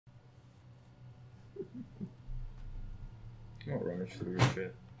I'm gonna rummage through your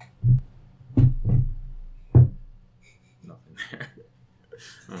shit. Nothing there.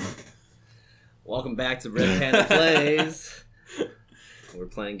 Welcome back to Red Panda Plays. We're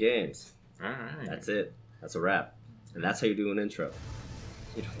playing games. Alright. That's it. That's a wrap. And that's how you do an intro.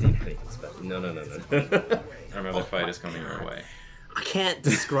 You don't need anything special. No. Another fight is coming our way. I can't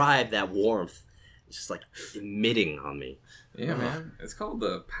describe that warmth. It's just like emitting on me. Yeah, man. It's called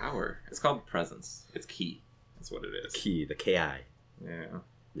the power. It's called presence. It's ki. That's what it is. Ki, the Ki. Yeah.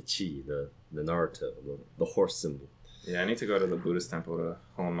 The chi, the Naruto, the horse symbol. Yeah, I need to go to the Buddhist temple to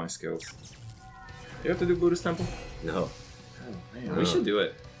hone my skills. You have to do Buddhist temple? No. Oh, man. We should do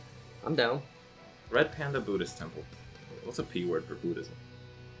it. I'm down. Red Panda Buddhist temple. What's a P word for Buddhism?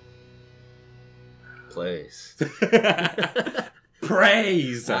 Plays.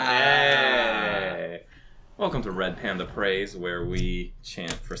 Praise! Hey! Welcome to Red Panda Praise, where we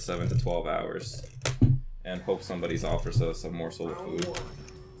chant for 7 to 12 hours and hope somebody offers us a morsel of food.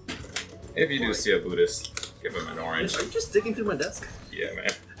 If you do see a Buddhist, give him an orange. Are you just digging through my desk? Yeah, man.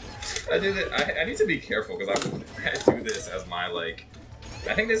 I need to be careful because I do this as my, like...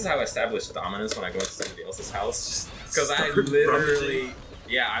 I think this is how I establish dominance when I go into somebody else's house. Because I literally...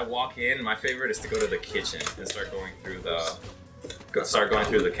 Yeah, I walk in. My favorite is to go to the kitchen and start going through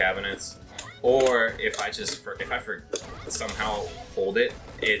the cabinets. Or if I somehow hold it,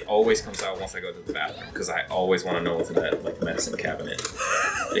 it always comes out once I go to the bathroom because I always want to know what's in that like medicine cabinet.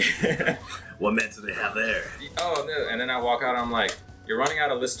 What meds do they have there? Oh no! And then I walk out. And I'm like, "You're running out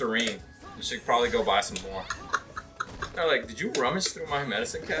of Listerine. You should probably go buy some more." They're like, "Did you rummage through my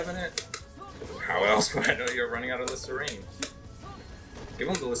medicine cabinet?" How else would I know you're running out of Listerine? Give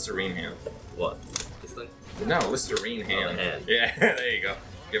them the Listerine hand. What? This thing? No, Listerine hand. Oh, the hand. Yeah, there you go.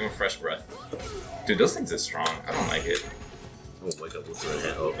 Give them fresh breath. Dude, those things are strong. I don't like it. I'm gonna wake up with Listerine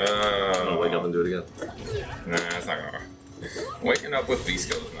hand. Oh. I'm gonna wake up and do it again. Nah, it's not gonna. Waking up with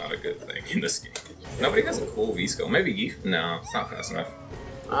Visco is not a good thing in this game. Nobody has a cool Visco. Maybe you. No, it's not fast enough.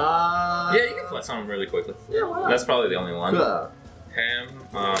 Yeah, you can flex on them really quickly. Yeah, why not? That's probably the only one. Yeah.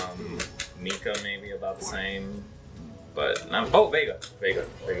 Him, Mika maybe about the same. But not. Oh, Vega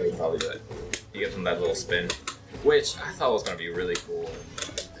would probably do it. He gives him that little spin, which I thought was gonna be really cool.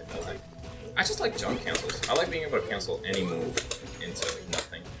 It doesn't. I just like jump cancels. I like being able to cancel any move into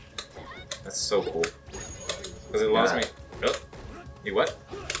nothing. That's so cool. Because it allows me. Oh, you what?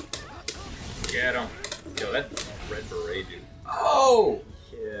 Get him. Yo, that red beret dude. Oh!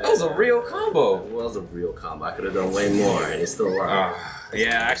 Yeah. That was a real combo. It was a real combo. I could have done way more, and he's still alive.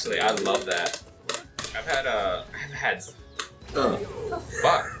 Yeah, actually, I love that. I've had.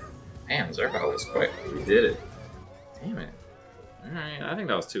 Fuck. Damn, Zerko was quick. We did it. Damn it. Alright, I think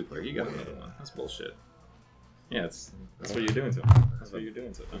that was too quick. You got another one. That's bullshit. Yeah, that's what you're doing to him. That's what you're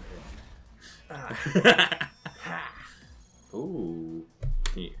doing to him. Ooh.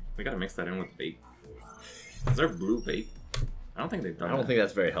 We gotta mix that in with vape. Is there blue vape? I don't think they've done I don't think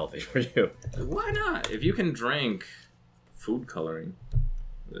that's very healthy for you. Why not? If you can drink food coloring.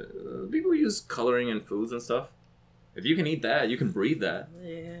 People use coloring in foods and stuff. If you can eat that, you can breathe that.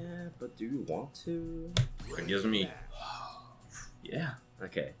 Yeah, but do you want to? It gives me... Yeah.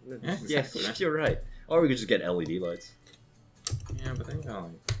 Okay. Yeah, exactly. Yeah, you're right. Or we could just get LED lights. Yeah, but then you gotta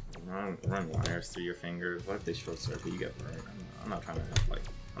like run wires through your fingers. What if they short circuit? You get burned. I'm not trying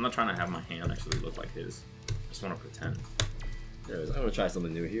to have my hand actually look like his. I just want to pretend. Anyways, I'm gonna try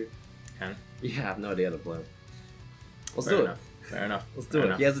something new here. Can? Yeah, I have no idea how to play. Let's Fair do enough. Fair enough. Let's do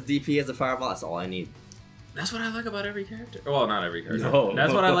it. He has a DP, he has a fireball. That's all I need. That's what I like about every character. Well, not every character. No.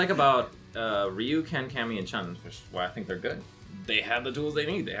 That's what I like about Ryu, Ken, Cammy, and Chun, which is why I think they're good. They have the tools they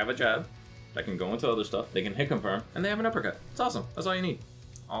need. They have a jab that can go into other stuff. They can hit confirm, and they have an uppercut. It's awesome. That's all you need.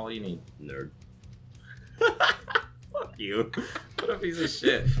 All you need. Nerd. Fuck you. What a piece of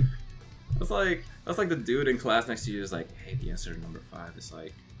shit. That's like the dude in class next to you is like, hey, the answer to number 5 is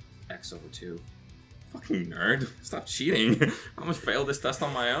like X over 2. Fucking nerd. Stop cheating. I'm gonna fail this test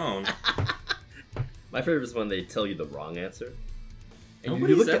on my own. My favorite is when they tell you the wrong answer. And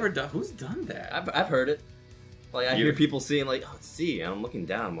Nobody's ever done. Who's done that? I've heard it. Like I hear people saying like, "Oh, it's C," and I'm looking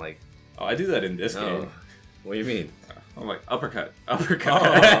down. I'm like, oh, I do that in this game. What do you mean? I'm like uppercut. Oh.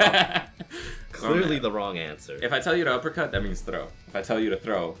 Clearly the wrong answer. If I tell you to uppercut, that means throw. If I tell you to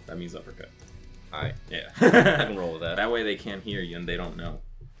throw, that means uppercut. Alright. Yeah. I can roll with that. That way they can't hear you and they don't know.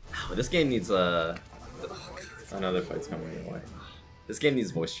 Oh, this game needs another fight's coming your way. This game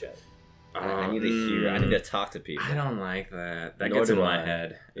needs voice chat. I need to hear. I need to talk to people. I don't like that. That gets in my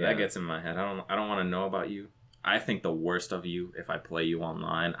head. Yeah. That gets in my head. I don't want to know about you. I think the worst of you if I play you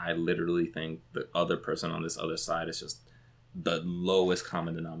online. I literally think the other person on this other side is just the lowest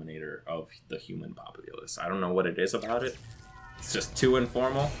common denominator of the human populace. I don't know what it is about it, It's just too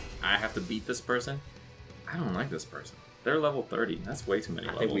informal. I have to beat this person. I don't like this person. They're level 30. That's way too many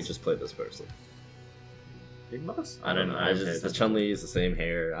levels. I think we just played this person. Big boss? I don't know. The Chun-Li is the same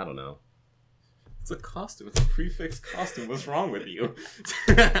hair. I don't know. It's a costume. It's a prefix costume. What's wrong with you?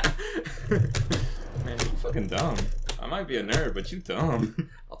 Man, you fucking dumb. I might be a nerd, but you dumb.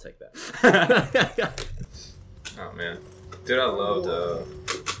 I'll take that. Oh man, dude, I loved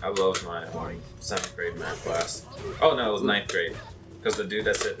my 7th grade math class. Oh no, it was 9th grade, because the dude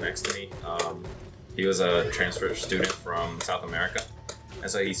that sat next to me, he was a transfer student from South America, and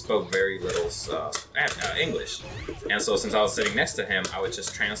so he spoke very little English. And so since I was sitting next to him, I would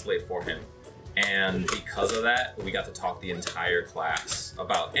just translate for him. And because of that, we got to talk the entire class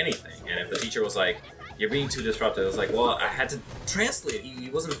about anything. And if the teacher was like, "You're being too disruptive," I was like, "Well, I had to translate. He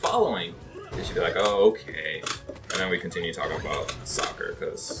wasn't following." And she'd be like, "Oh, okay." And then we continue talking about soccer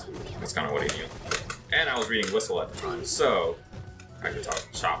because that's kind of what he knew. And I was reading Whistle at the time, so I could talk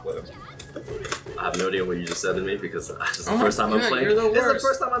shop with him. I have no idea what you just said to me because this is the first time I'm playing. You're the worst. This is the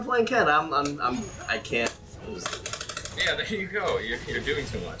first time I'm playing Ken. I can't. Yeah, there you go. You're doing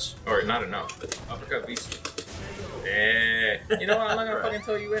too much. Or not enough. Uppercut beast. Yeah. You know what? I'm not gonna fucking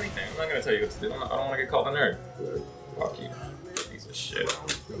tell you anything. I'm not gonna tell you what to do. I don't want to get called a nerd. Fuck you. Piece of shit.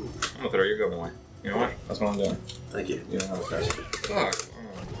 I'm gonna throw your gun away. You know what? That's what I'm doing. Thank you. You don't have a crash. Fuck.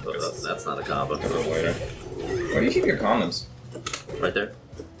 That's not a combo. Later. Where do you keep your condoms? Right there.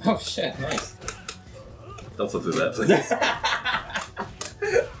 Oh shit, nice. Don't flip through that, please.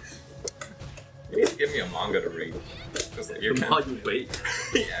 You need to give me a manga to read. Cause you're wait.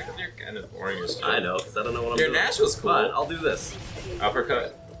 Yeah, because you're kind of boring as shit. I know, because I don't know what I'm doing. doing. Your Nash was cool. Fine, I'll do this.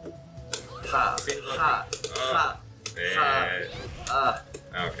 Uppercut. Ha. Ha. Ha. Ha.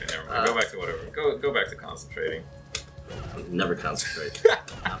 Okay, never mind. Go back to whatever. Go back to concentrating. Never concentrate.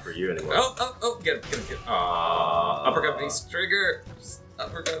 Not for you anymore. Oh, get him. Aww. Uppercut beast trigger.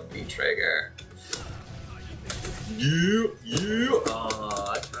 Uppercut beat trigger. You.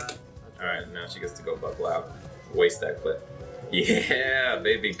 I tried. Alright, now she gets to go buck loud. Waste that clip. Yeah,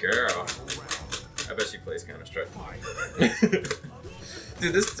 baby girl. I bet she plays Counter-Strike.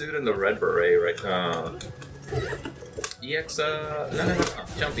 Dude, this dude in the red beret, right? EX, no,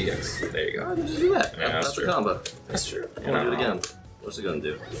 jump EX. There you go. Just do that. Yeah, that's a combo. That's true. I want to do it again. What's it gonna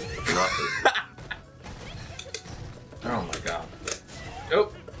do? Nothing. Oh my god.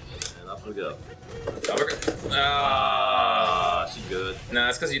 Oh. And up we go. Uppercut. She's good. No,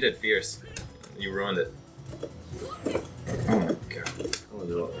 that's because you did fierce. You ruined it. Oh my god.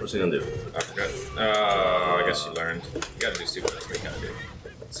 What's she gonna do? Uppercut. I guess she learned. You gotta do super. That's what you gotta do.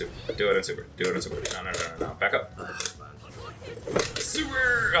 Super. Do it in super. Do it in super. No. Back up.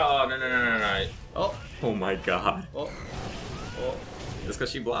 Super! Oh, no. Oh my god. Just because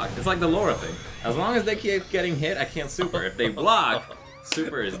she blocked. It's like the Laura thing. As long as they keep getting hit, I can't super. If they block,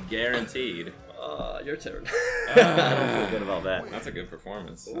 super is guaranteed. Your turn. I don't feel good about that. That's a good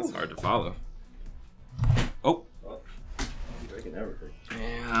performance. That's hard to follow. Oh. I'm breaking everything.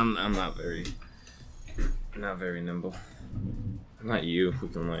 Yeah, I'm not very nimble. I'm not you who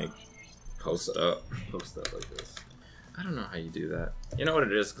can like post up like this. I don't know how you do that. You know what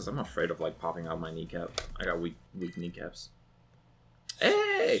it is? Because I'm afraid of like popping out my kneecap. I got weak kneecaps.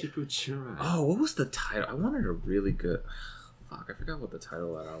 Hey! Oh, what was the title? I wanted a really good... Fuck, I forgot what the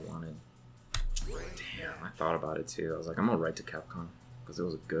title that I wanted. Damn, I thought about it too. I was like, I'm gonna write to Capcom. Because it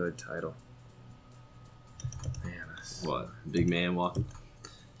was a good title. Man, that's... What? Big man walking?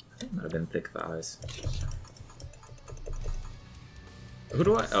 I think it might have been Thick Thighs. Who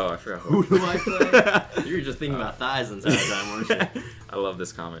do I... Oh, I forgot who do I play? You were just thinking about thighs the entire time, weren't you? I love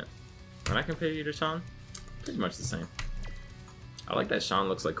this comment. When I compare you to Sean, pretty much the same. I like that Sean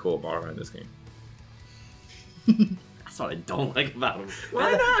looks like Kuwabara in this game. That's what I don't like about him.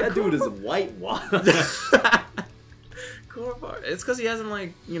 Why not? That dude is whitewashed. Kuwabara. It's because he hasn't,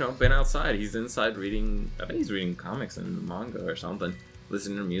 like, you know, been outside. He's inside reading... I think he's reading comics and manga or something.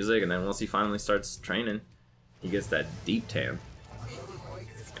 Listening to music, and then once he finally starts training, he gets that deep tan.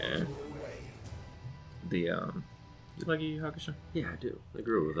 Yeah. You like Yu Yu Hakusho? Yeah, I do. I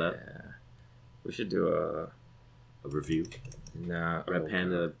agree with that. Yeah. We should do a review. Nah. Red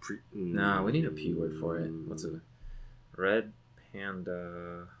Panda. Nah, we need a P word for it. What's it? Red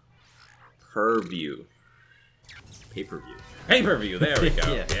Panda. Pay-per-view. Pay-per-view. There we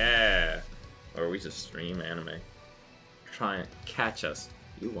go. Yeah. Or we just stream anime. Try and catch us.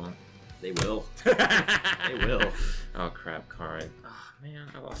 You won't. They will. They will. Oh crap, Karin. Oh man,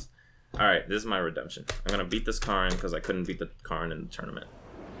 I lost. Alright, this is my redemption. I'm gonna beat this Karin because I couldn't beat the Karin in the tournament.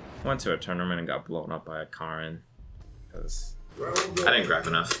 Went to a tournament and got blown up by a Karin because I didn't grab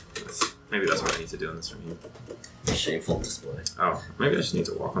enough. Maybe that's what I need to do in this stream. Shameful display. Oh, maybe I just need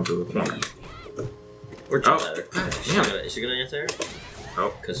to walk onto the corner. Or jump at her. Damn. Is she gonna answer?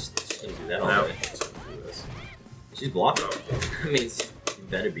 Oh. Because she's gonna do that all No. day. She's blocking. That means you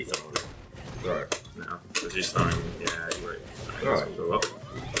better be throwing it. Throw her. No. So she's throwing. Yeah, you're right. Throw her. Go up.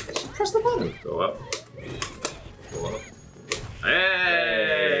 Press the button. Go up. Go up.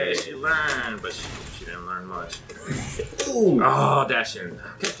 Hey! She learned, but she didn't learn much. Ooh. Oh, dash in.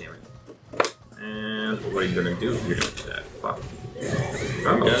 God damn it. And what are you gonna do? You're gonna do that. Fuck.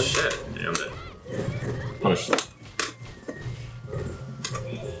 Oh, dead? shit. Yeah, I'm dead. Punish.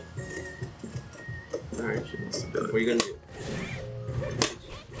 Alright. She wants to do What it. are you gonna do?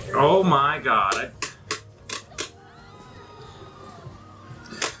 Oh my god.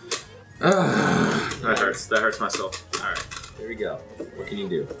 That hurts. That hurts myself. Alright. Here we go. What can you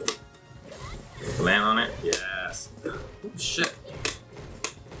do? Land on it? Yes. Oh, shit.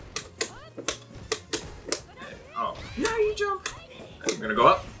 Oh. Now you jump. I'm gonna go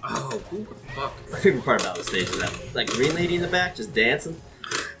up. Oh, who the fuck? My favorite part about the stage is that, like, green lady in the back just dancing.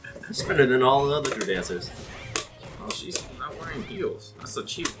 She's better than all the other two dancers. Oh, she's not wearing heels. That's so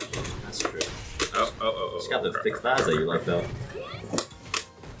cheap. That's true. Oh. She's got the thick thighs that you like, though.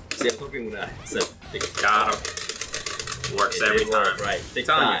 See, I'm hoping when I said thick Got him. Works If every they roll time. right, thick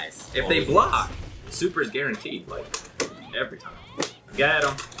Telling you, thighs. if they block, super is guaranteed. Like every time. Get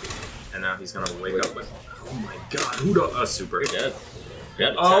him. And now he's gonna wake up with. Oh my god, who the super? You're dead. You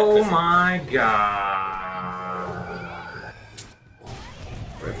had to Oh attack my god.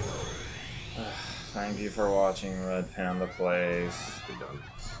 Thank you for watching Red Panda Plays, We're done.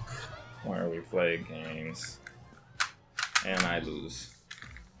 where we play games. And I lose.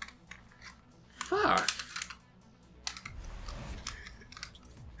 Fuck.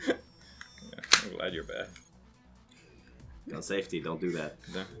 I'm glad you're back. Gun safety, don't do that.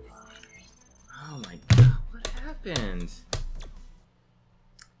 Oh my god, what happened?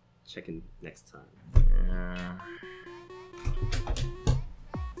 Check in next time. Yeah.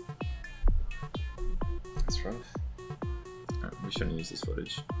 That's rough. We shouldn't use this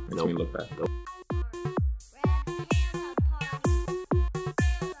footage. Makes Nope. me look bad.